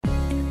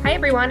Hi,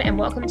 everyone, and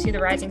welcome to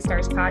the Rising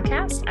Stars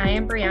podcast. I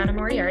am Brianna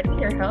Moriarty,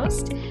 your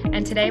host,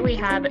 and today we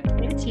have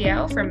Kim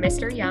Teo from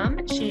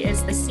Mr.Yum. She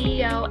is the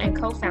CEO and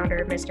co-founder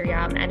of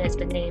Mr.Yum and has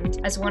been named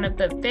as one of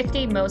the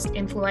 50 most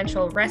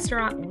influential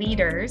restaurant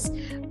leaders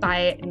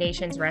by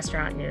Nation's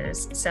Restaurant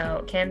News.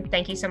 So, Kim,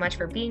 thank you so much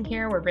for being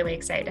here. We're really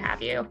excited to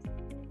have you.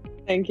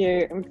 Thank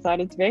you. I'm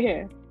excited to be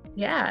here.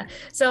 Yeah.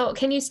 So,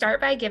 can you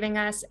start by giving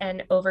us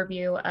an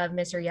overview of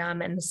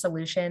Mr.Yum and the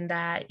solution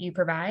that you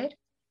provide?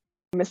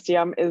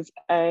 Mr.Yum is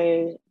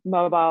a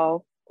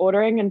mobile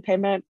ordering and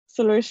payment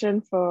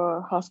solution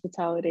for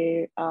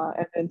hospitality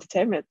and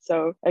entertainment.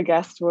 So a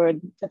guest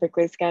would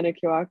typically scan a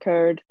QR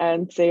code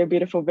and see a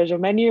beautiful visual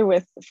menu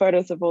with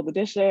photos of all the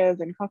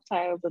dishes and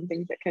cocktails and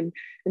things that can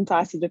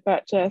entice you to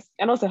purchase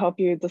and also help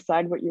you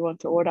decide what you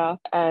want to order.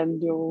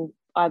 And you'll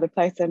either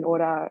place an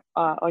order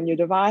on your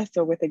device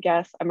or with a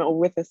guest, or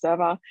with a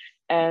server,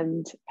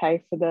 and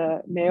pay for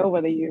the meal,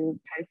 whether you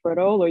pay for it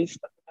all or you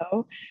split the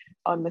bill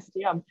on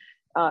Mr.Yum.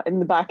 In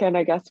the back end,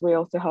 I guess we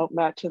also help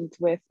merchants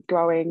with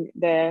growing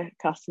their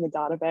customer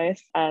database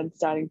and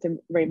starting to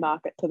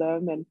remarket to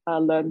them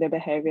and learn their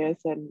behaviors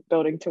and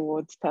building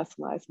towards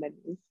personalized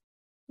menus.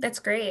 That's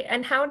great.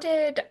 And how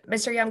did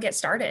Mr.Yum get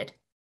started?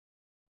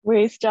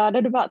 We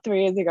started about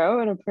 3 years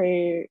ago in a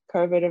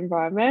pre-COVID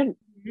environment.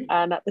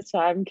 And at the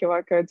time,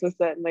 QR codes were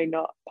certainly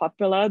not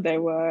popular. They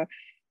were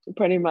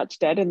pretty much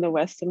dead in the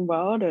Western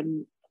world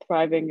and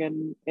thriving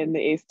in the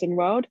Eastern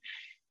world.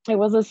 It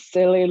was a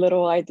silly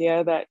little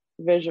idea that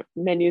visual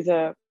menus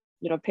are,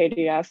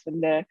 PDFs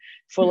and they're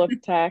full of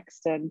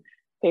text and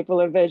people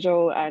are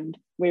visual, and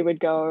we would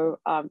go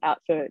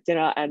out for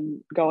dinner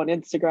and go on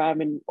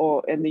Instagram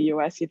or in the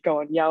US you'd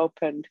go on Yelp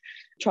and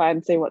try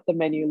and see what the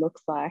menu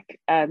looks like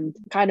and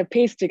kind of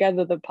piece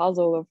together the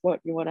puzzle of what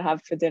you want to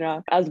have for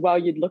dinner. As well,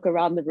 you'd look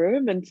around the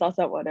room and suss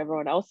out what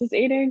everyone else is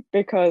eating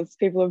because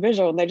people are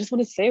visual and they just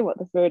want to see what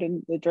the food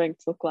and the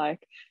drinks look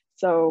like.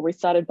 So we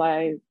started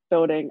by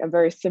building a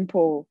very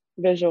simple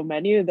visual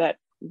menu that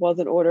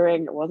wasn't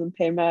ordering, it wasn't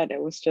payment, it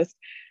was just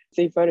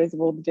see photos of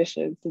all the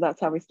dishes. So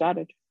that's how we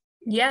started.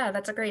 Yeah,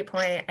 that's a great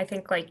point. I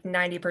think like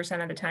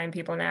 90% of the time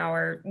people now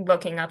are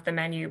looking up the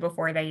menu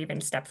before they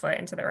even step foot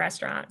into the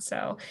restaurant.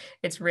 So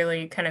it's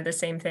really kind of the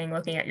same thing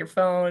looking at your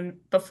phone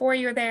before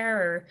you're there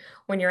or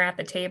when you're at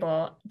the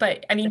table.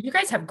 But I mean, you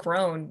guys have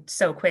grown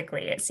so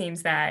quickly. It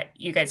seems that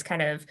you guys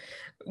kind of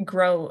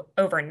grow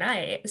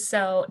overnight.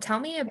 So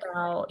tell me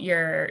about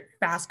your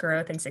fast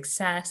growth and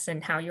success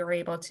and how you were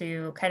able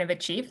to kind of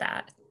achieve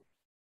that.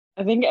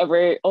 I think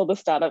all the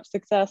startup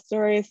success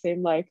stories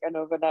seem like an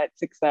overnight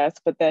success,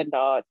 but they're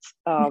not.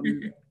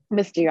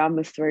 Mr.Yum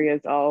is 3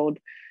 years old.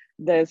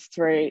 There's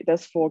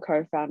 4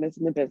 co-founders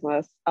in the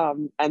business,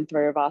 and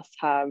 3 of us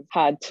have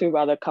had 2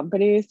 other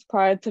companies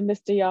prior to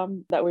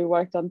Mr.Yum that we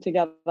worked on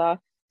together.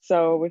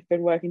 So we've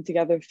been working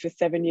together for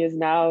 7 years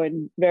now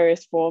in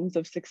various forms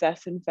of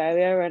success and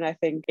failure. And I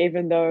think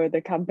even though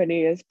the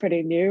company is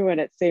pretty new and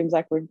it seems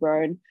like we've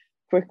grown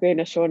quickly in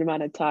a short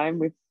amount of time,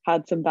 we've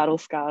had some battle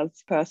scars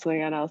personally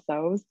and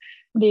ourselves.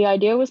 The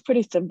idea was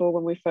pretty simple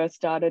when we first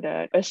started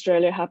it.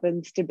 Australia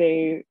happens to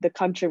be the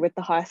country with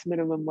the highest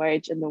minimum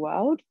wage in the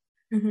world.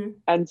 Mm-hmm.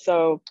 And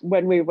so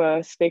when we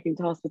were speaking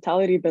to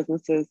hospitality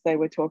businesses, they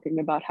were talking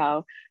about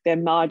how their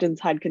margins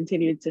had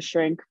continued to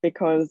shrink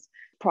because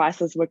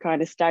prices were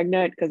kind of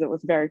stagnant because it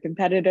was very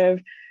competitive.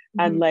 Mm-hmm.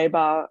 And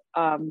labor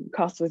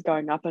cost was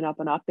going up and up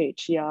and up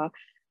each year.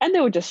 And they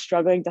were just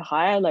struggling to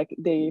hire, like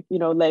the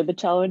labor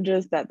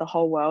challenges that the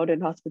whole world in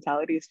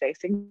hospitality is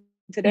facing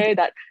today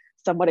that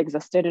somewhat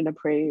existed in a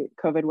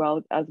pre-COVID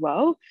world as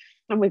well.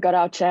 And we got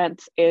our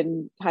chance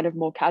in kind of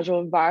more casual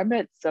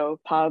environments. So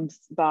pubs,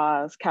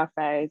 bars,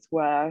 cafes,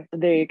 where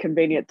the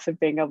convenience of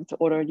being able to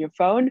order on your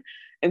phone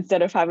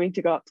instead of having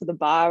to go up to the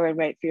bar and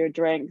wait for your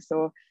drinks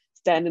or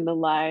stand in the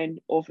line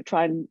or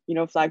try and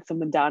flag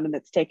someone down and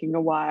it's taking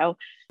a while.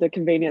 The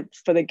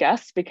convenience for the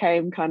guests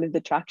became kind of the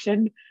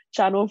traction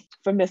channel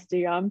for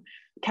Mr.Yum.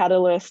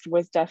 Catalyst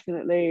was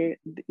definitely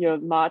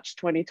March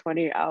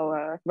 2020.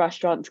 Our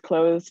restaurants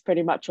closed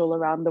pretty much all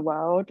around the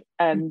world,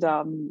 and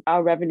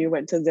our revenue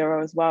went to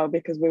zero as well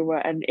because we were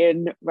an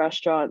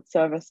in-restaurant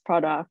service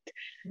product.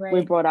 Right.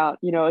 We brought out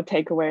a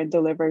takeaway and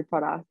delivery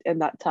product in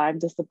that time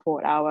to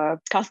support our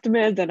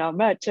customers and our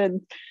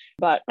merchants,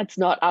 but it's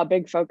not our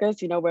big focus.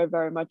 We're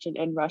very much an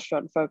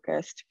in-restaurant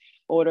focused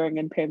ordering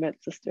and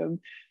payment system.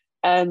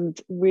 And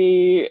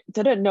we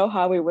didn't know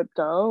how we would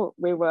go.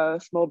 We were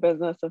a small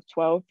business of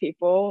 12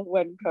 people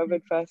when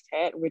COVID first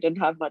hit. We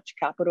didn't have much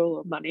capital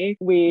or money.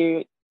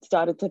 We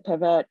started to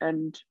pivot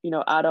and,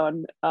 add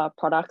on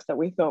products that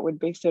we thought would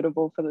be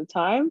suitable for the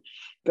time.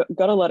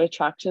 Got a lot of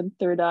traction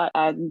through that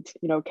and,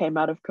 came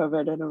out of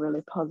COVID in a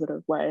really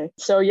positive way.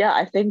 So yeah,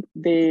 I think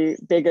the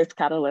biggest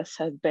catalyst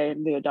has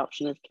been the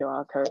adoption of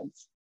QR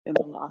codes in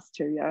the last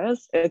 2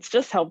 years. It's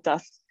just helped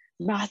us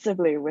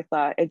massively with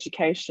our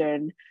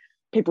education.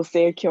 People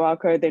see a QR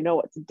code, they know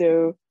what to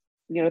do.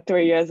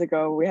 3 years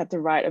ago, we had to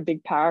write a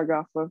big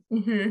paragraph of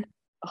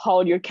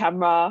hold your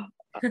camera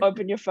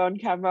open your phone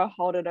camera,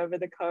 hold it over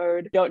the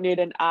code. Don't need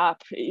an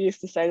app. It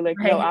used to say like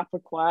no Right. app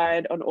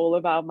required on all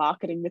of our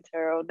marketing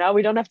material. Now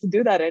we don't have to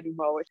do that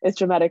anymore. It's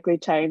dramatically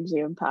changed the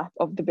impact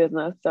of the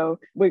business. So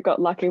we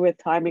got lucky with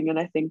timing, and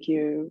I think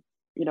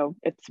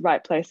it's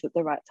right place at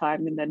the right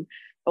time, and then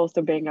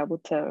also being able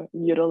to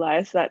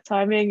utilize that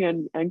timing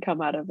and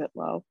come out of it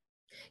well.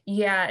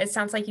 Yeah, it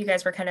sounds like you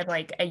guys were kind of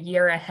like a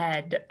year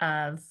ahead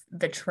of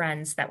the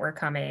trends that were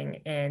coming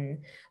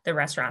in the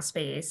restaurant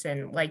space.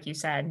 And like you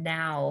said,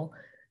 now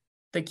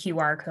the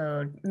QR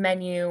code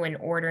menu and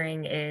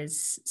ordering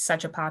is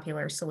such a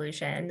popular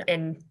solution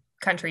in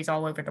countries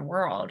all over the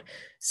world.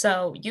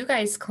 So you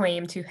guys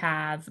claim to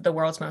have the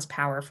world's most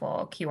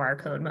powerful QR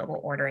code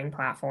mobile ordering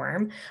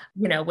platform,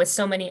 with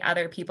so many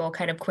other people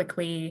kind of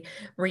quickly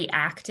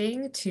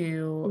reacting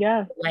to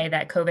Yeah. the way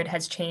that COVID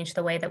has changed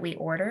the way that we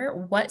order.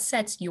 What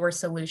sets your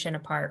solution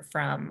apart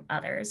from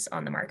others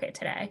on the market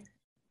today?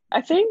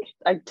 I think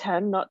I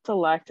tend not to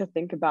like to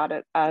think about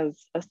it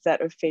as a set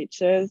of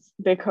features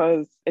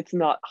because it's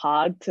not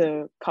hard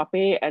to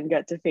copy and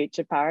get to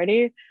feature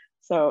parity.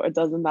 So it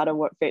doesn't matter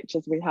what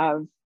features we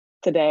have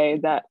today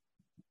that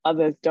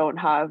others don't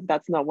have.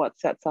 That's not what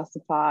sets us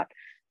apart.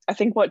 I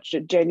think what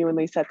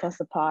genuinely sets us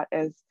apart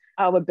is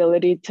our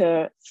ability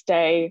to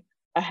stay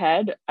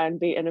ahead and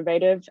be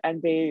innovative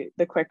and be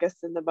the quickest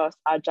and the most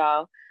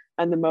agile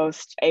and the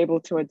most able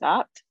to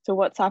adapt to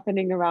what's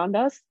happening around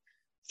us.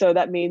 So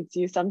that means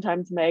you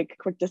sometimes make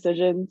quick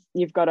decisions.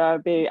 You've got to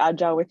be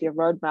agile with your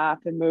roadmap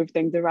and move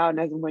things around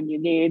as and when you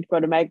need. You've got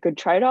to make good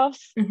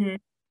trade-offs. Mhm.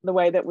 The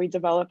way that we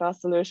develop our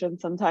solution,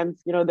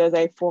 sometimes, there's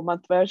a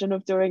 4-month version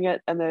of doing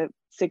it and a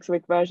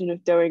 6-week version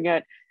of doing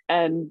it.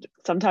 And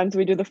sometimes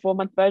we do the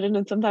 4-month version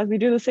and sometimes we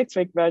do the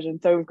 6-week version.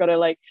 So we've got to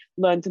like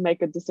learn to make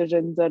good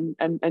decisions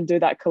and do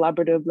that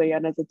collaboratively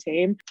and as a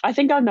team. I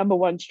think our number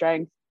one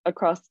strength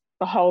across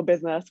the whole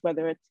business,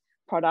 whether it's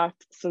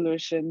product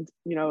solutions,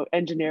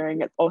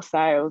 engineering or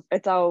sales,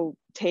 it's our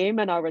team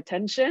and our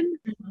retention.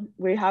 Mhm.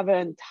 We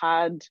haven't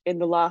had in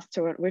the last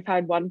two, we've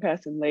had one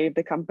person leave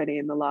the company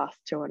in the last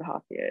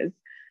 2.5 years.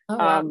 Oh,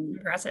 wow. um,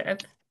 Impressive.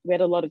 we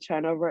had a lot of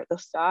turnover at the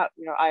start.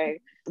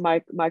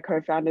 My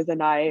co-founders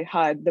and I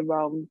hired the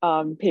wrong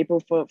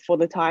people for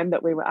the time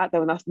that we were at.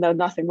 There was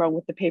nothing wrong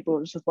with the people,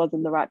 it just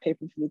wasn't the right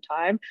people for the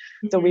time.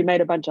 So we Mhm.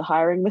 made a bunch of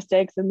hiring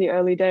mistakes in the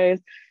early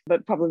days,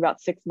 but probably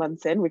about 6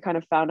 months in, we kind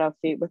of found our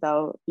feet with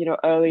our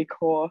early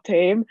core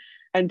team.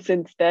 And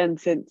since then,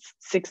 since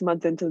 6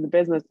 months into the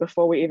business,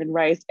 before we even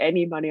raised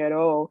any money at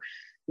all,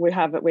 we've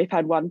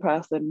had one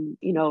person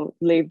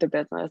leave the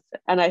business.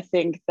 And I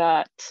think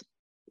that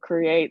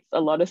creates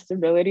a lot of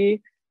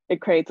stability.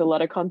 It creates a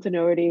lot of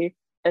continuity.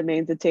 It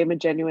means the team are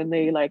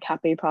genuinely like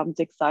happy, pumped,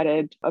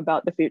 excited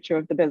about the future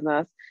of the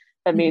business.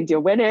 It Mhm. means you're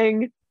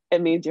winning.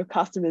 It means your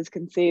customers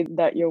can see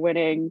that you're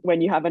winning.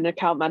 When you have an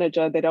account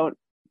manager, they don't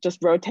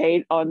just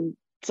rotate on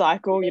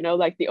cycle.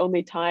 Like the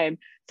only time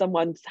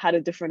someone's had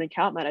a different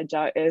account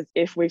manager is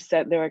if we've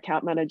sent their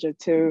account manager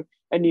to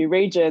a new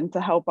region to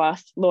help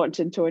us launch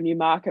into a new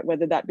market,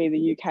 whether that be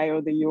the UK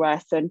or the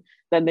US. And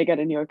then they get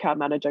a new account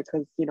manager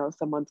because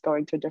someone's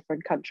going to a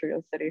different country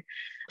or city.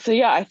 So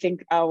yeah, I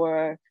think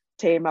our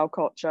team, our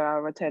culture,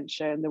 our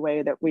retention, the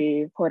way that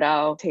we put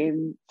our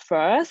team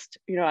first,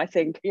 I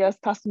think yes,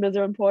 customers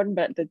are important,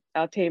 but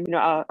our team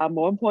are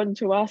more important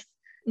to us.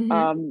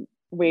 Mhm.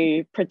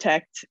 We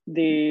protect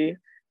the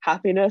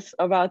happiness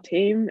of our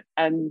team,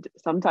 and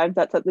sometimes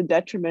that's at the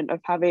detriment of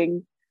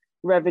having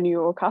revenue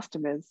or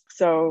customers.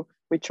 So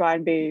we try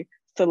and be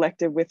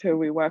selective with who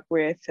we work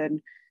with,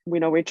 and we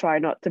try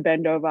not to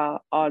bend over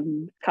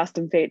on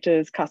custom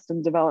features,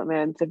 custom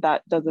developments if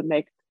that doesn't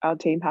make our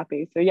team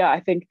happy. So yeah,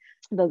 I think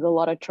there's a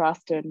lot of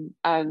trust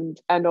and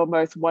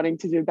almost wanting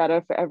to do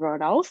better for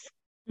everyone else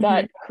Mhm.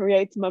 that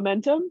creates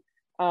momentum.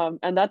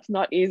 And that's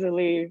not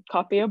easily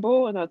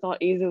copyable and that's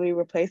not easily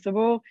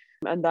replaceable.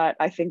 And that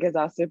I think is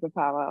our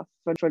superpower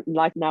for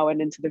like now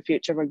and into the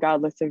future,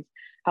 regardless of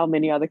how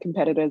many other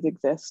competitors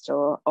exist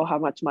or how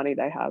much money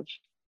they have.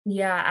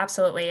 Yeah,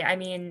 absolutely. I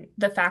mean,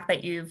 the fact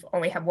that you've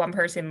only had one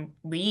person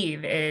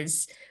leave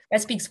is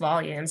that speaks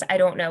volumes. I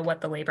don't know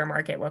what the labor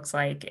market looks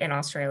like in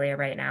Australia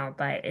right now,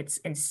 but it's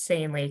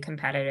insanely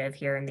competitive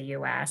here in the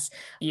US.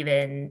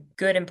 Even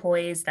good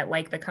employees that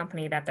like the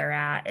company that they're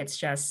at, it's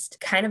just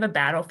kind of a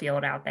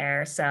battlefield out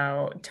there.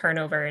 So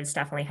turnover is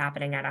definitely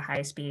happening at a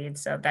high speed.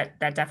 So that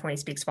definitely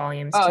speaks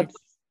volumes Oh, to,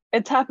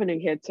 it's happening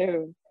here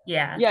too.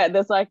 yeah. Yeah,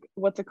 there's like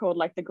what's it called,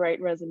 like the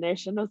great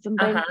resignation or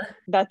something. Uh-huh.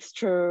 That's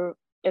true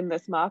in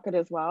this market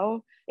as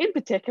well. In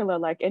particular,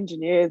 like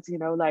engineers,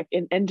 like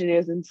in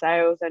engineers in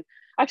sales, and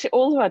actually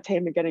all of our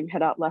team are getting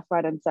hit up left,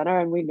 right, and center,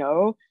 and we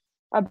know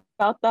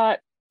about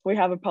that. We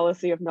have a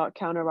policy of not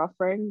counter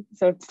offering.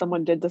 So if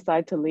someone did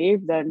decide to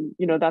leave, then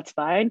that's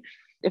fine.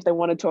 If they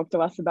want to talk to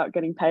us about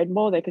getting paid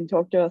more, they can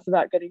talk to us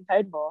about getting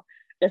paid more.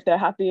 If they're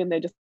happy and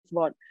they just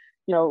want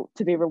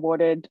to be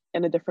rewarded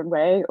in a different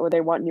way, or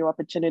they want new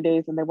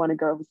opportunities and they want to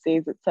go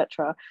overseas,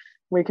 etc.,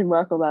 we can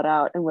work all that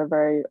out, and we're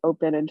very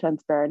open and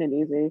transparent and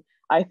easy,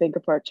 I think,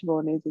 approachable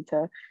and easy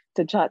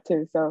to chat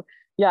to. So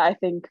yeah, I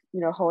think,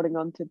 holding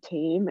on to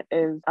team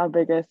is our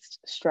biggest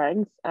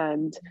strength,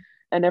 and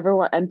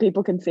everyone and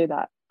people can see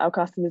that. Our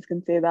customers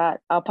can see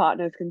that, our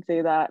partners can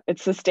see that.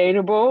 It's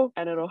sustainable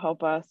and it'll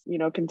help us,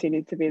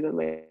 continue to be the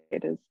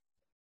leaders.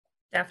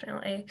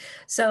 Definitely.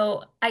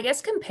 So I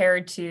guess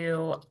compared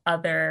to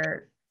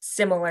other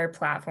similar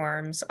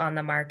platforms on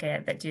the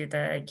market that do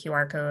the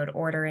QR code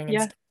ordering and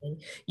Yeah.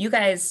 stuffing, you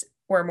guys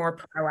were more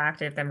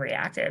proactive than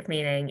reactive,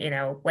 meaning,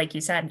 like you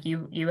said,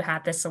 you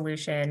had this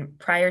solution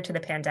prior to the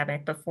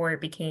pandemic before it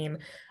became,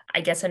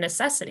 I guess, a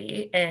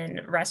necessity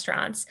in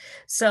restaurants.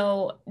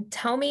 So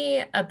tell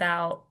me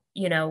about,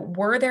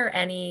 were there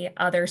any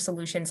other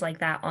solutions like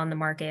that on the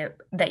market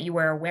that you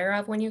were aware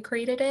of when you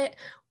created it?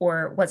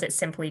 Or was it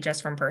simply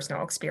just from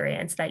personal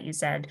experience that you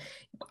said,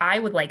 I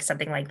would like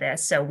something like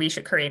this, so we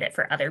should create it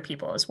for other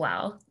people as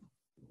well?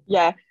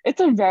 Yeah, it's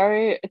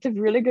a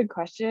really good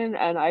question.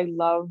 And I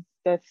love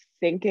the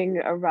thinking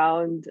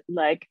around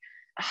like,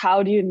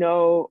 how do you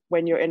know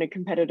when you're in a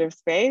competitive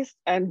space,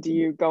 and do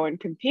you go and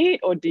compete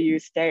or do you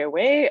stay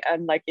away?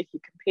 And like, if you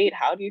compete,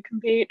 how do you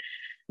compete?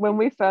 When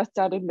we first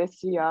started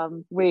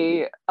Mr.Yum,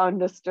 we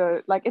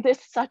understood like it is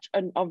such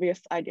an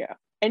obvious idea.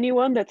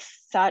 Anyone that's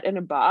sat in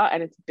a bar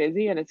and it's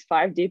busy and it's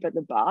five deep at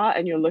the bar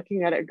and you're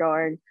looking at it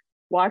going,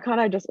 why can't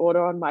I just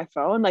order on my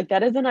phone? Like,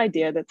 that is an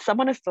idea that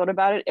someone has thought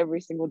about it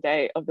every single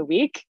day of the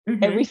week,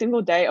 every Hmm.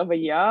 single day of a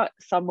year,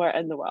 somewhere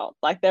in the world.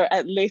 Like, there are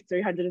at least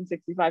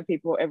 365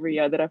 people every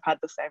year that have had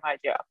the same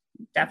idea,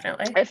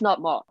 Definitely. if not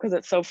more, because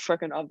it's so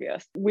freaking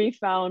obvious. We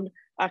found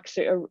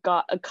actually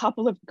a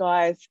couple of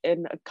guys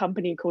in a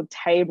company called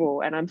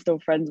Table, and I'm still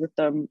friends with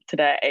them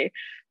today,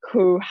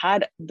 who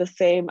had the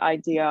same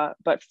idea,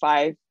 but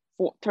 3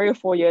 or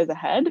 4 years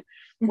ahead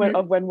Hmm.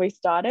 of when we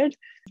started.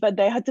 But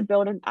they had to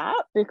build an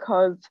app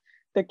because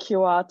the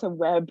QR to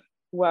web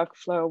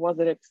workflow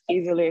wasn't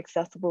easily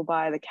accessible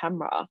by the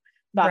camera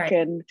back Right.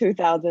 in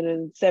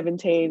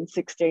 2017,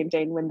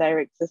 16, when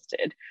they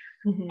existed.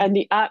 Hmm. And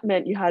the app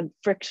meant you had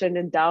friction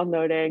in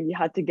downloading. You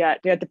had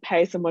to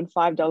pay someone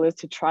 $5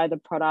 to try the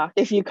product.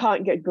 If you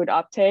can't get good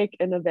uptake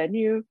in a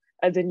venue,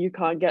 as in you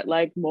can't get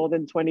like more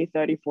than 20,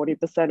 30,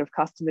 40% of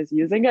customers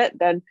using it,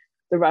 then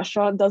the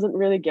restaurant doesn't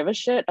really give a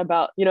shit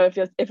about,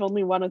 if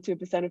only 1 or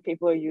 2% of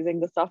people are using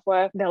the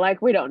software, they're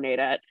like, we don't need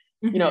it.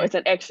 Hmm. It's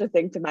an extra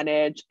thing to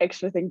manage,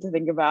 extra thing to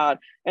think about,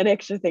 an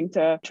extra thing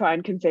to try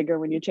and configure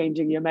when you're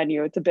changing your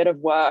menu. It's a bit of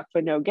work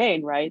for no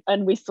gain, right?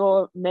 And we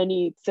saw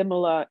many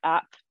similar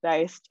app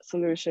based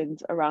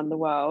solutions around the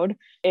world.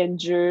 In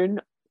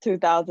June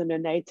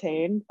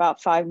 2018,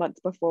 about 5 months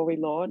before we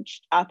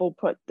launched, Apple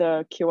put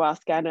the QR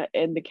scanner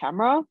in the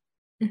camera.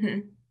 Hmm.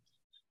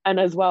 And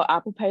as well,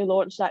 Apple Pay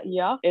launched that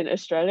year in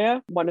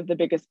Australia. One of the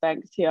biggest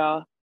banks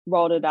here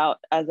rolled it out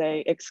as a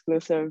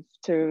exclusive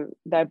to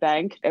their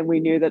bank, and we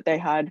knew that they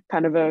had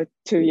kind of a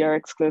 2 year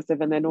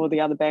exclusive, and then all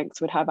the other banks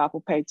would have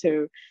Apple Pay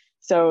too.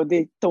 So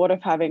the thought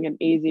of having an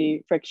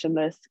easy,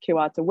 frictionless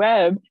QR to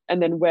web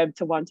and then web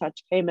to one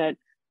touch payment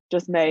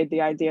just made the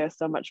idea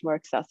so much more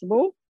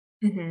accessible.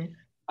 Hmm.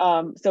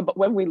 But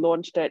when we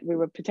launched it, we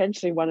were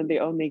potentially one of the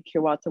only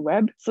QR to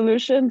web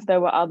solutions.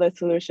 There were other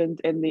solutions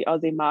in the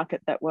Aussie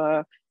market that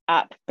were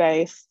app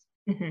based,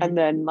 and Hmm.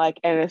 then like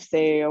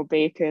NFC or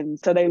beacon.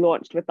 So they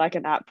launched with like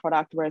an app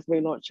product, whereas we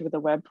launched with a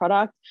web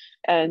product.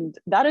 And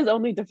that is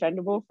only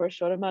defendable for a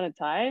short amount of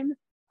time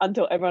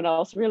until everyone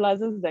else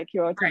realizes that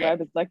QR to Right.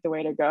 web is like the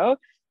way to go.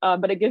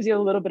 But it gives you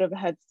a little bit of a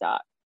head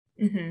start.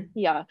 Hmm.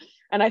 Yeah.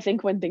 And I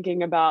think when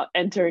thinking about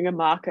entering a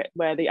market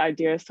where the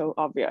idea is so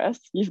obvious,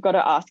 you've got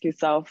to ask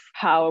yourself,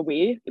 how are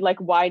we? Like,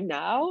 why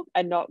now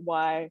and not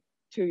why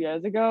 2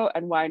 years ago,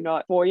 and why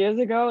not 4 years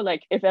ago?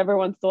 Like, if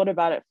everyone's thought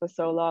about it for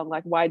so long,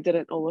 like, why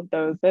didn't all of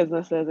those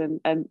businesses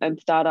and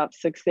startups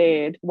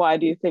succeed? Why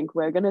do you think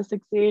we're going to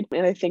succeed?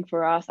 And I think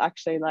for us,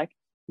 actually, like,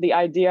 the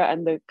idea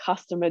and the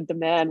customer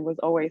demand was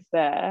always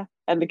there.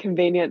 And the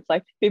convenience,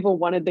 like, people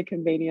wanted the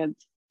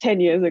convenience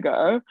 10 years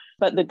ago,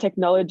 but the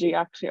technology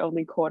actually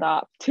only caught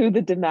up to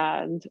the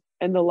demand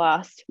in the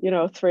last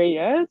 3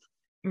 years.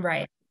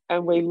 Right.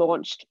 And we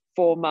launched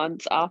 4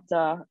 months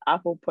after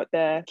Apple put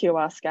their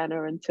QR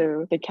scanner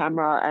into the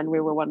camera, and we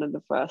were one of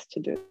the first to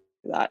do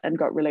that and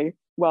got really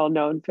well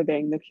known for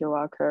being the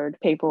QR code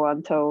people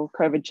until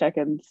COVID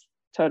check-ins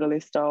totally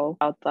stole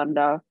our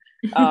thunder.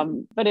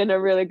 But in a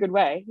really good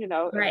way,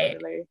 Right.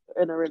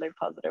 in a really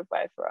positive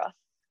way for us.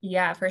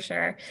 Yeah, for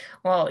sure.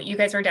 Well, you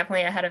guys were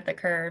definitely ahead of the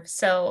curve.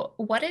 So,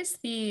 what is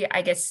the,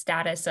 I guess,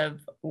 status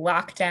of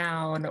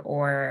lockdown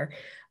or,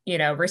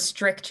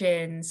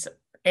 restrictions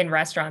in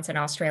restaurants in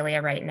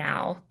Australia right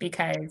now?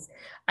 Because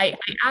I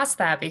asked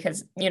that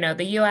because,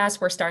 the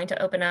US, we're starting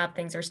to open up,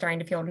 things are starting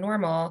to feel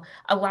normal.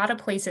 A lot of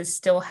places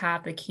still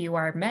have the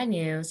QR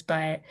menus,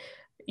 but,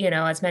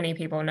 as many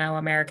people know,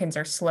 Americans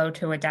are slow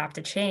to adapt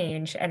to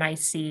change. And I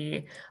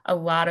see a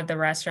lot of the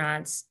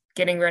restaurants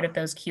getting rid of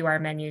those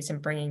QR menus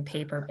and bringing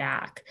paper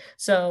back.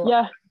 So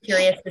Yeah. I'm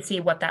curious to see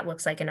what that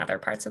looks like in other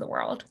parts of the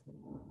world.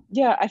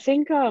 Yeah, I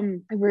think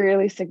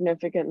really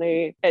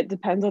significantly it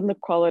depends on the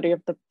quality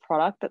of the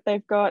product that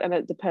they've got, and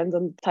it depends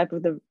on the type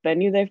of the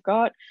venue they've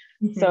got.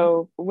 Hmm.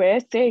 So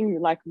we're seeing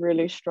like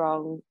really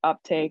strong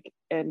uptake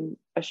in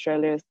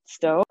Australia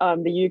still.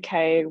 The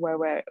UK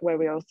where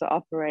we also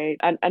operate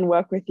and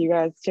work with you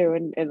guys too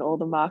in all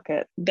the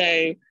markets.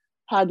 They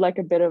had like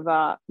a bit of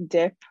a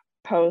dip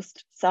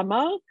post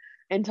summer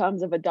in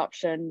terms of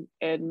adoption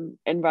in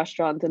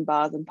restaurants and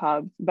bars and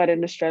pubs, but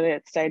in Australia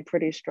it stayed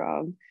pretty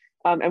strong.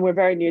 And we're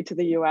very new to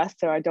the US,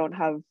 so I don't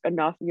have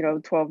enough,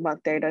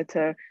 12-month data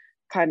to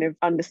kind of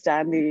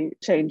understand the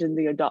change in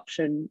the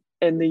adoption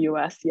in the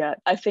US yet.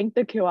 I think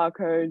the QR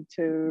code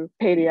to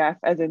PDF,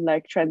 as in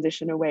like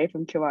transition away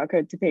from QR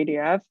code to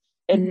PDF,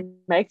 it Hmm.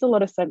 makes a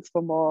lot of sense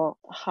for more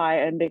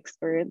high-end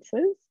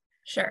experiences.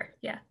 Sure.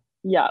 Yeah.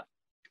 Yeah.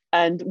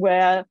 And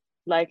where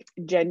like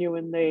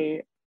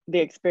genuinely the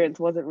experience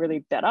wasn't really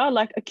better,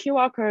 like a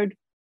QR code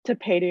to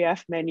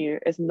PDF menu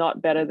is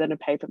not better than a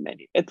paper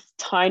menu. It's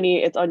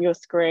tiny, it's on your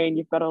screen,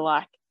 you've got to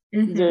like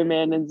Hmm. zoom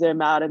in and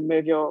zoom out and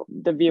move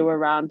the view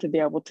around to be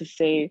able to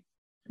see.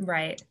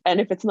 Right.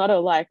 And if it's not a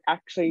like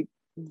actually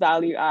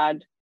value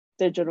add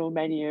digital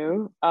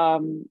menu,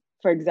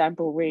 for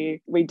example,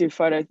 we do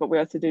photos, but we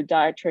also do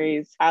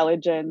dietaries,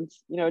 allergens,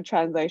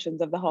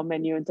 translations of the whole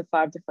menu into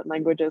 5 different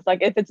languages.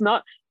 Like if it's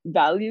not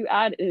value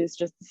add, it is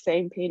just the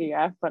same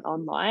PDF but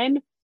online.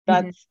 Hmm.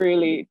 That's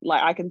really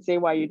like I can see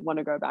why you'd want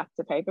to go back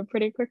to paper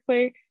pretty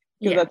quickly,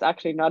 because Yeah. that's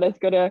actually not as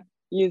good a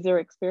user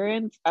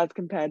experience as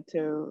compared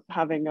to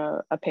having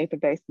a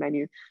paper-based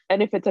menu.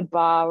 And if it's a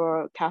bar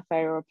or a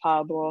cafe or a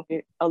pub or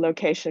a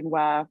location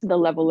where the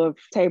level of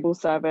table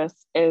service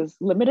is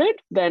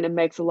limited, then it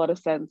makes a lot of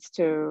sense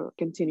to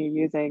continue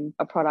using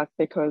a product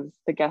because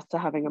the guests are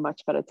having a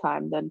much better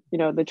time than,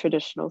 the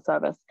traditional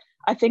service.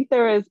 I think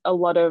there is a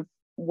lot of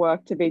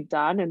work to be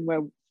done, and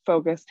we're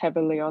focused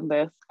heavily on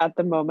this at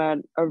the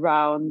moment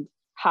around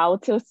how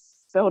to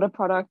build a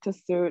product to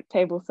suit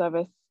table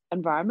service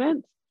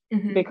environments,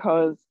 Hmm.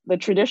 because the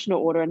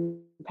traditional order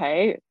and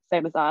pay,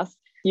 same as us,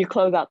 you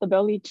close out the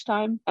bill each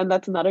time. And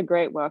that's not a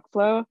great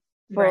workflow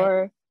Right.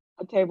 for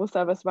a table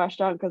service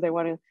restaurant because they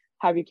want to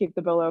have you keep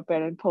the bill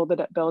open and pull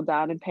the bill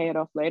down and pay it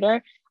off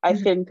later. I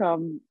Mhm. think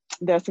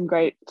there's some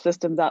great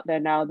systems out there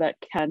now that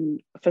can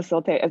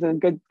facilitate, as in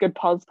good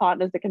POS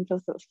partners that can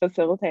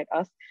facilitate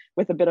us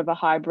with a bit of a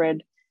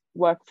hybrid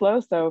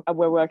workflow. So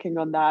we're working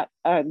on that.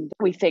 And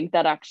we think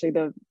that actually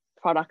the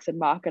products in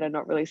market are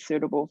not really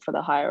suitable for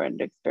the higher end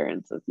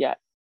experiences yet.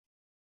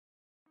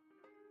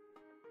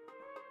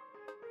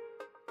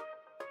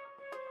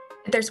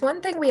 If there's one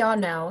thing we all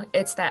know,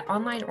 it's that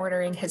online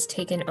ordering has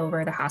taken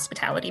over the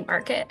hospitality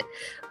market.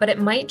 But it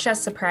might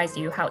just surprise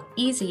you how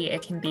easy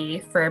it can be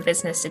for a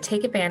business to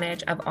take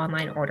advantage of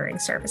online ordering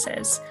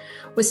services.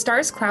 With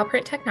Star's cloud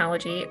print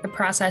technology, the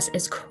process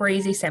is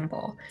crazy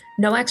simple.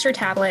 No extra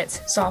tablets,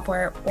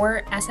 software,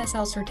 or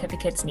SSL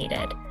certificates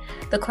needed.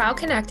 The cloud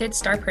connected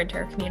Star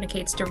printer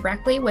communicates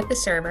directly with the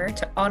server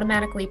to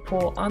automatically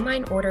pull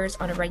online orders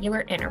on a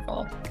regular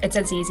interval. It's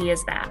as easy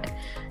as that.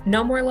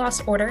 No more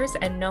lost orders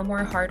and no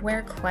more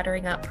hardware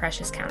cluttering up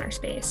precious counter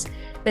space.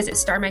 Visit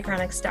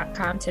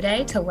starmicronics.com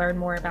today to learn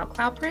more about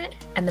CloudPrint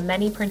and the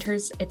many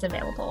printers it's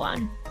available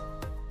on.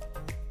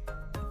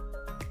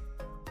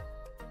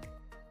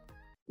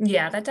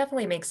 Yeah, that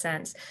definitely makes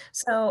sense.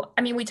 So,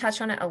 I mean, we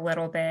touched on it a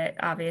little bit.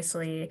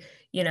 Obviously,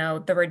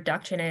 the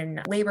reduction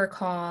in labor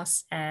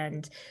costs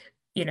and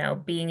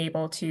being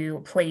able to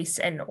place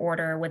an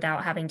order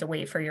without having to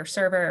wait for your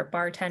server or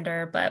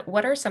bartender. But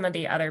what are some of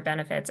the other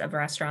benefits of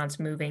restaurants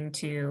moving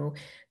to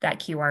that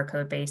QR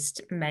code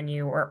based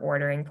menu or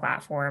ordering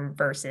platform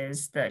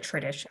versus the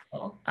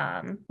traditional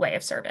way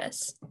of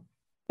service?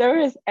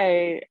 There's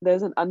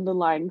an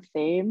underlying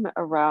theme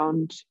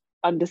around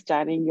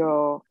understanding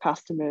your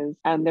customers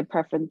and their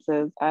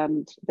preferences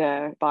and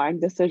their buying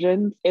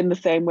decisions in the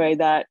same way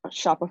that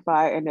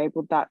Shopify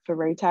enabled that for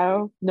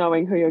retail.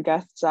 Knowing who your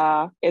guests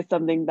are is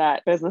something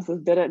that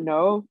businesses didn't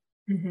know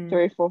Hmm.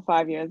 3, 4,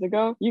 5 years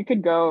ago. You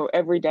could go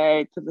every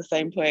day to the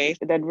same place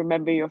and then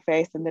remember your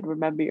face and then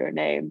remember your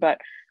name, but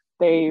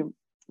they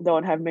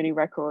don't have many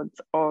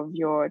records of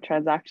your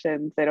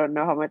transactions. They don't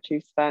know how much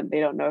you've spent. They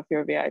don't know if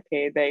you're a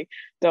VIP. They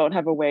don't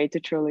have a way to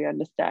truly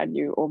understand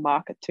you or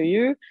market to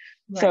you.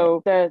 Right.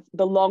 So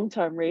the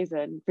long-term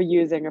reason for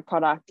using a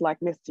product like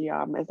Mr.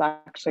 Yum is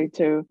actually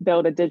to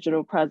build a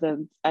digital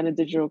presence and a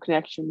digital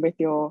connection with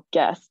your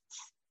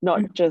guests,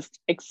 not just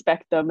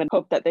expect them and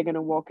hope that they're going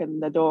to walk in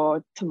the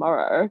door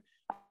tomorrow.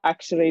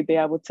 Actually be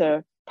able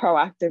to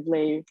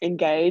proactively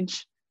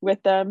engage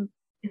with them,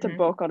 to Hmm.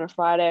 book on a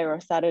Friday or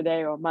a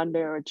Saturday or a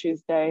Monday or a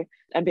Tuesday,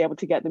 and be able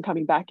to get them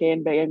coming back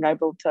in, being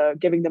able to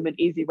giving them an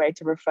easy way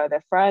to refer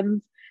their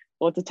friends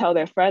or to tell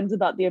their friends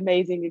about the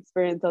amazing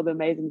experience or the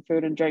amazing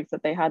food and drinks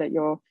that they had at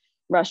your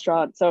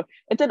restaurant. So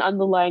it's an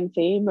underlying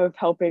theme of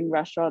helping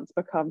restaurants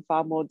become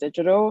far more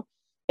digital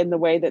in the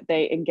way that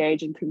they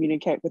engage and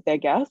communicate with their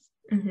guests.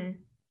 Hmm.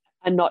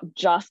 and not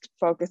just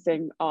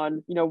focusing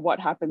on, what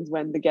happens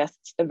when the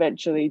guests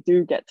eventually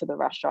do get to the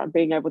restaurant,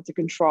 being able to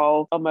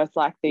control almost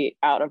like the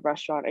out of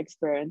restaurant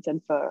experience,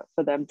 and for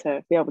them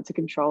to be able to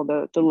control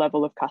the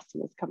level of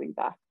customers coming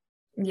back.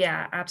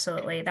 Yeah,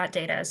 absolutely. That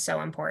data is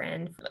so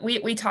important.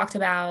 We talked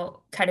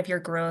about kind of your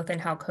growth and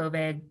how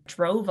COVID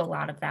drove a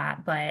lot of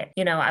that. But,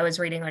 I was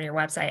reading on your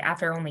website,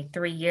 after only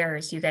 3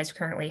 years, you guys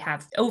currently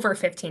have over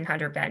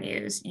 1,500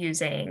 venues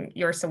using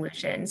your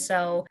solution.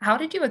 So how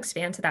did you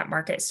expand to that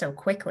market so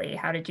quickly?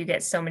 How did you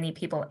get so many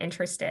people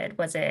interested?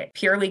 Was it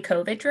purely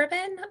COVID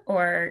driven,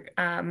 or,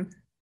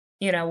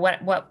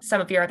 what some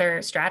of your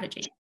other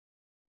strategies?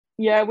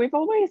 Yeah, we've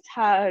always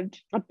had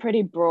a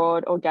pretty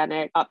broad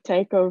organic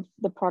uptake of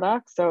the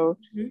product. So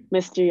Mhm.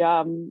 Mr.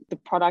 Yum, the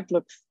product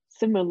looks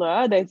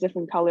similar. There's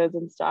different colors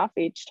and stuff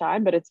each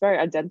time, but it's very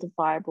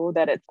identifiable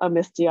that it's a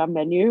Mr. Yum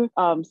menu.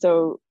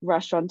 So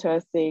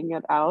restaurateurs seeing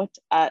it out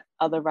at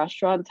other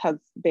restaurants has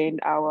been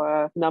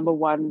our number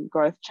one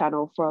growth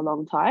channel for a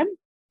long time.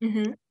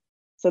 Mhm.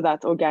 So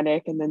that's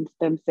organic, and then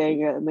them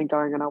seeing it and then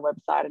going on our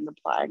website and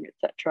applying,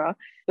 etc.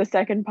 The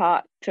second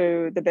part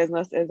to the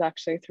business is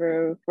actually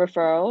through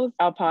referrals.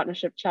 Our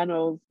partnership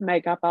channels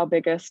make up our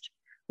biggest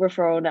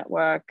referral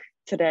network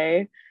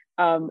today.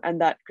 And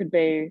that could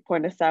be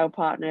point of sale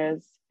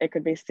partners, it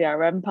could be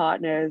CRM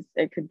partners,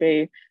 it could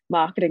be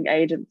marketing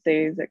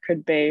agencies, it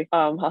could be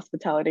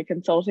hospitality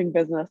consulting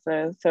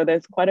businesses. So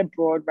there's quite a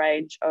broad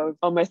range of,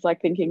 almost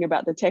like thinking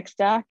about the tech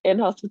stack in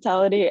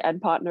hospitality and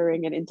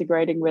partnering and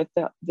integrating with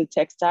the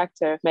tech stack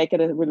to make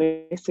it a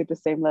really super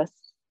seamless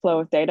flow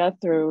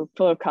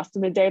of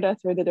customer data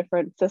through the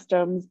different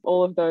systems.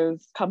 All of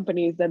those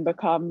companies then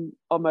become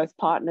almost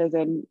partners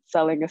in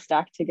selling a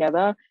stack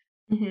together.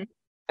 Mhm.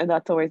 And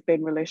that's always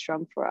been really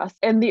strong for us.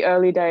 In the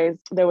early days,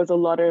 there was a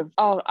lot of,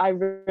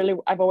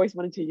 I've always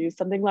wanted to use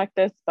something like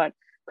this, but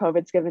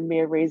COVID's given me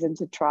a reason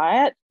to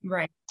try it.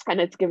 Right. And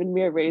it's given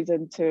me a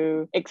reason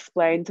to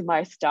explain to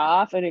my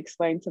staff and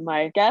explain to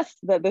my guests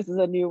that this is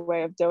a new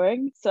way of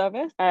doing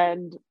service.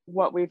 And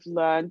what we've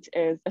learned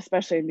is,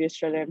 especially in the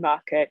Australian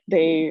market,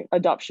 the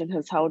adoption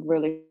has held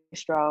really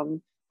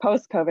strong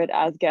post-COVID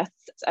as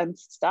guests and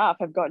staff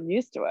have gotten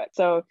used to it.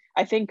 So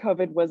I think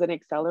COVID was an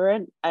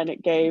accelerant, and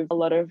it gave a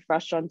lot of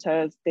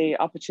restaurateurs the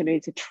opportunity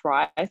to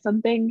try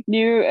something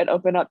new. It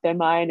opened up their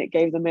mind. It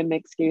gave them an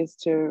excuse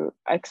to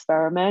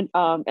experiment.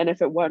 And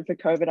if it weren't for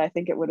COVID, I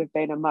think it would have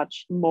been a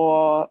much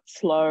more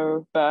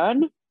slow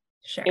burn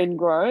Sure. in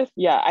growth.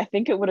 Yeah, I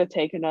think it would have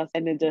taken us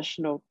an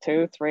additional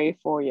 2, 3,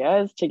 4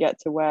 years to get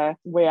to where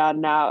we are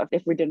now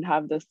if we didn't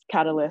have this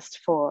catalyst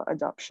for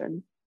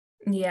adoption.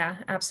 Yeah,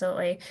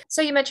 absolutely.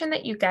 So you mentioned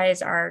that you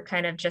guys are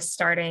kind of just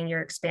starting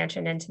your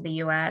expansion into the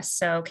US.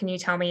 So can you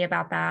tell me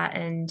about that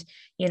and,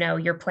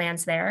 your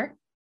plans there?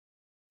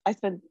 I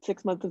spent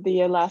 6 months of the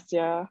year last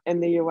year in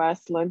the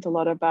US, learned a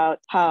lot about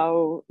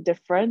how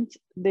different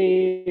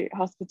the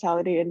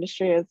hospitality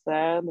industry is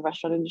there, the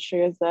restaurant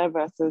industry is there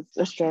versus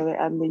Australia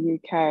and the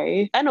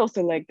UK. And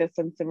also, like, there's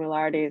some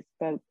similarities,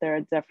 but there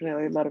are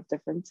definitely a lot of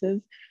differences.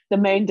 The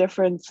main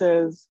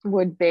differences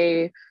would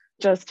be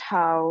just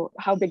how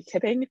big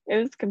tipping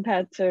is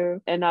compared to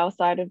in our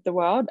side of the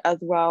world, as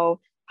well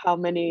how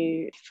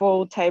many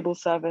full table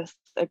service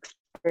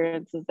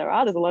experiences there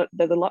are.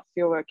 There's a lot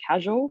fewer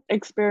casual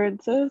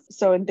experiences.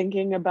 So in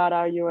thinking about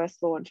our US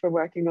launch, we're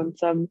working on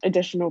some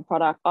additional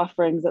product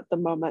offerings at the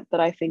moment that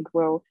I think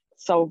will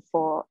solve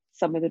for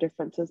some of the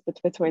differences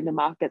between the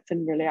markets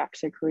and really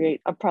actually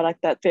create a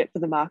product that fit for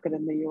the market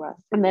in the US.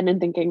 And then in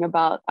thinking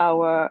about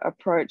our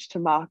approach to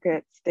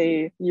markets,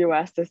 the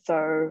US is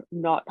so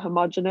not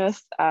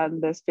homogenous,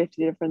 and there's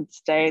 50 different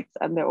states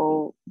and they're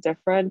all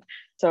different.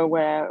 So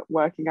we're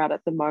working out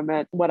at the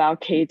moment what our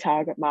key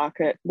target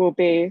market will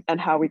be and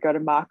how we go to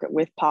market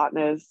with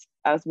partners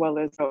as well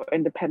as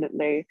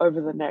independently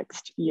over the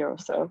next year or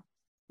so.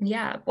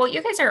 Yeah. Well,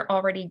 you guys are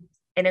already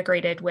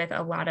integrated with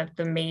a lot of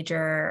the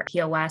major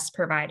POS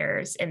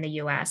providers in the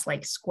US,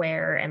 like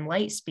Square and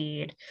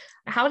Lightspeed.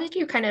 How did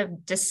you kind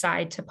of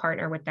decide to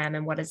partner with them,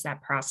 and what does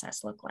that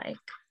process look like?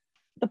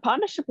 The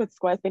partnership with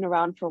Square's been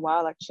around for a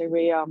while, actually.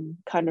 We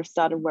kind of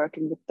started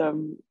working with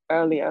them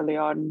early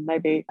on,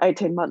 maybe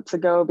 18 months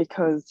ago,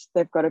 because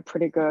they've got a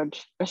pretty good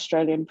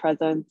Australian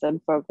presence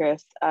and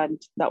focus,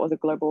 and that was a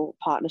global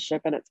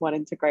partnership and it's one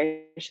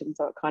integration,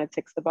 so it kind of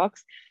ticks the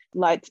box.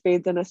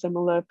 Lightspeed's in a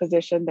similar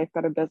position. They've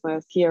got a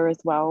business here as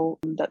well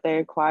that they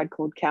acquired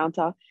called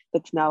Counter,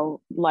 that's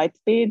now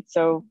Lightspeed.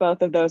 So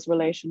both of those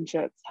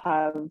relationships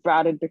have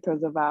routed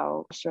because of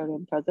our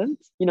Australian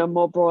presence.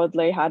 More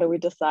broadly, how do we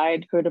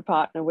decide who to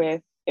partner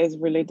with is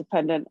really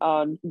dependent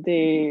on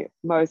the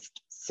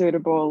most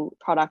suitable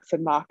products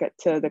and market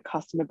to the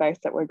customer base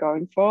that we're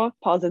going for.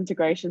 POS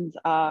integrations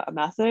are a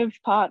massive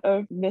part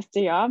of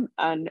Mr. Yum,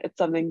 and it's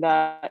something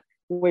that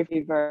we've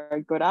been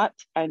very good at,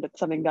 and it's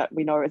something that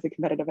we know is a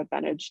competitive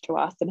advantage to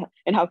us,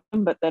 and how,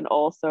 but then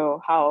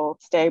also how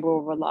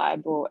stable,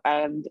 reliable,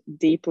 and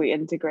deeply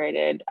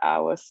integrated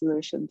our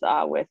solutions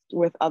are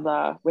with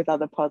other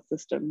pod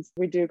systems.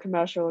 We do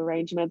commercial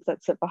arrangements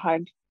that sit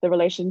behind the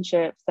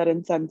relationships that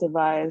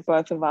incentivize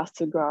both of us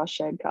to grow our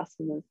shared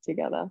customers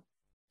together.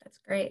 That's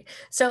great.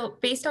 So,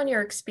 based on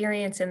your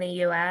experience in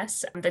the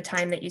US, the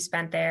time that you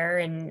spent there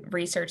and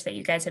research that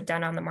you guys have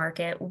done on the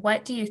market,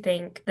 what do you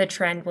think the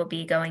trend will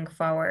be going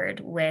forward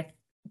with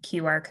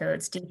QR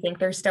codes? Do you think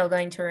they're still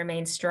going to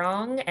remain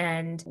strong?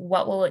 And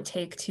what will it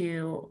take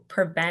to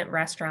prevent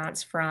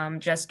restaurants from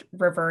just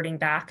reverting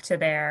back to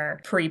their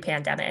pre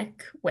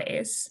pandemic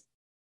ways?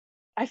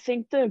 I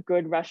think the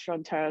good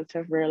restaurateurs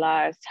have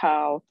realized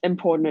how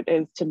important it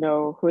is to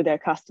know who their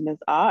customers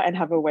are and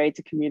have a way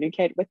to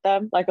communicate with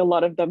them. Like, a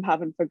lot of them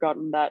haven't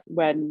forgotten that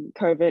when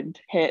COVID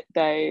hit,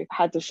 they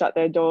had to shut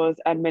their doors,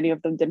 and many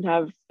of them didn't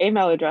have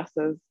email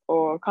addresses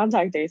or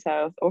contact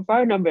details or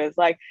phone numbers.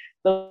 Like,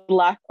 the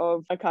lack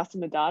of a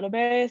customer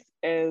database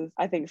is,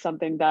 I think,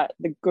 something that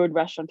the good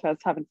restaurateurs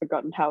haven't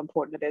forgotten how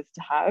important it is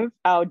to have.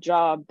 Our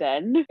job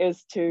then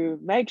is to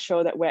make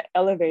sure that we're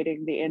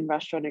elevating the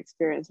in-restaurant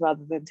experience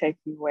rather than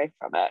taking away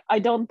from it. I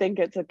don't think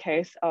it's a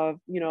case of,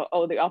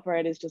 oh, the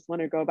operators just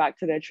want to go back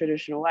to their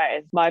traditional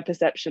ways. My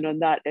perception on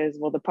that is,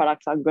 well, the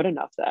products aren't good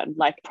enough then.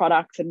 Like,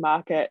 products and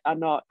market are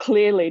not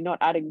clearly not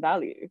adding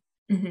value.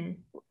 Mm-hmm.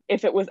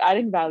 If it was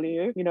adding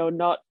value,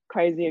 not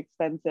crazy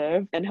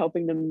expensive, and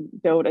helping them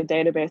build a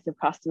database of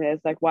customers,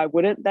 like, why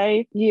wouldn't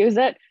they use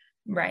it?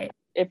 Right.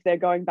 If they're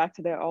going back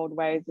to their old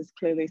ways, there's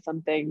clearly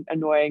something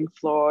annoying,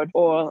 flawed,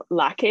 or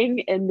lacking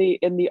in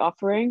the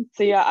offering.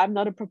 So yeah, I'm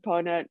not a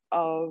proponent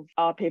of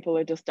our people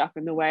are just stuck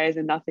in the ways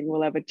and nothing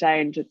will ever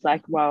change. It's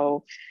like,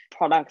 well,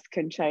 products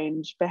can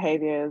change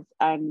behaviors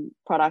and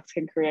products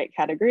can create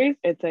categories.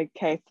 It's a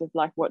case of,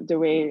 like, what do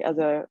we as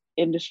a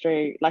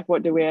industry, like,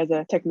 what do we as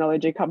a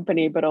technology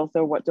company, but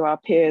also what do our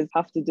peers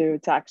have to do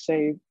to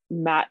actually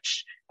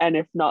match, and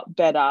if not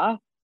better,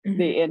 Mm-hmm.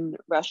 the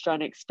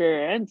in-restaurant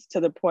experience to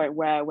the point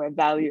where we're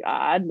value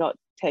add, not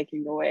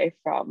taking away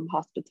from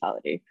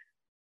hospitality.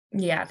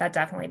 Yeah, that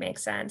definitely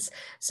makes sense.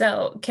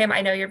 So, Kim, I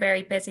know you're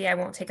very busy. I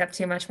won't take up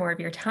too much more of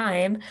your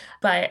time,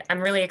 but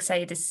I'm really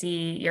excited to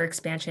see your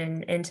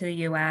expansion into the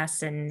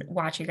US and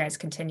watch you guys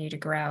continue to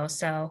grow.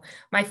 So,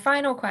 my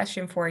final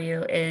question for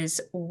you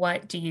is,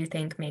 what do you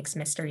think makes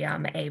Mr.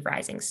 Yum a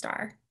rising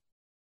star?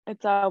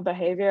 It's our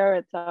behavior,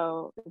 it's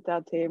our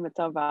team, it's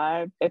our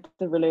vibe. It's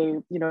a really,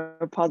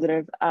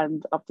 positive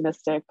and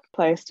optimistic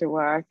place to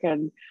work.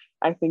 And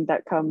I think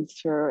that comes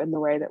through in the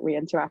way that we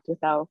interact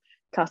with our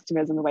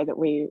customers and the way that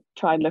we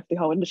try and lift the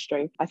whole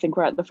industry. I think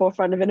we're at the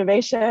forefront of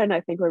innovation. I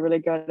think we're really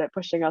good at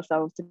pushing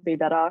ourselves to be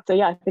better. So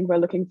yeah, I think we're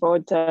looking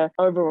forward to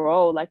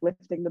overall, like,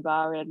 lifting the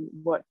bar in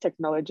what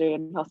technology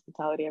and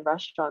hospitality and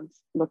restaurants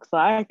looks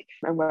like,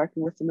 and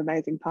working with some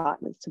amazing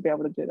partners to be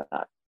able to do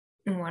that.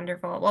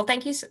 Wonderful. Well,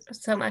 thank you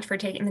so much for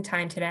taking the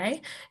time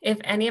today. If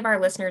any of our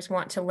listeners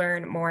want to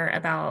learn more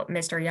about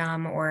Mr.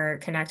 Yum or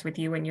connect with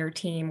you and your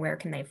team, where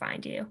can they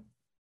find you?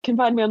 Can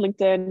find me on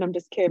LinkedIn. I'm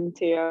just Kim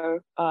Teo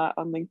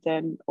on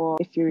LinkedIn, or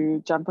if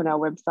you jump on our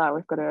website,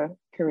 we've got a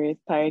careers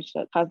page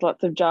that has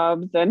lots of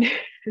jobs, and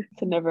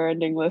it's a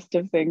never-ending list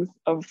of things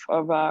of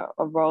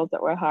roles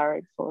that we're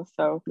hiring for.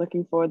 So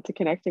looking forward to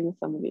connecting with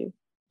some of you.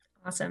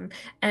 Awesome.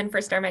 And for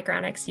Star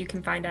Micronics, you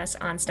can find us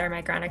on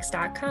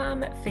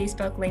starmicronics.com,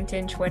 Facebook,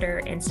 LinkedIn,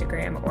 Twitter,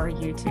 Instagram, or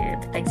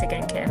YouTube. Thanks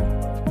again, Kim.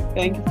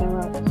 Thank you so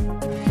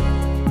much.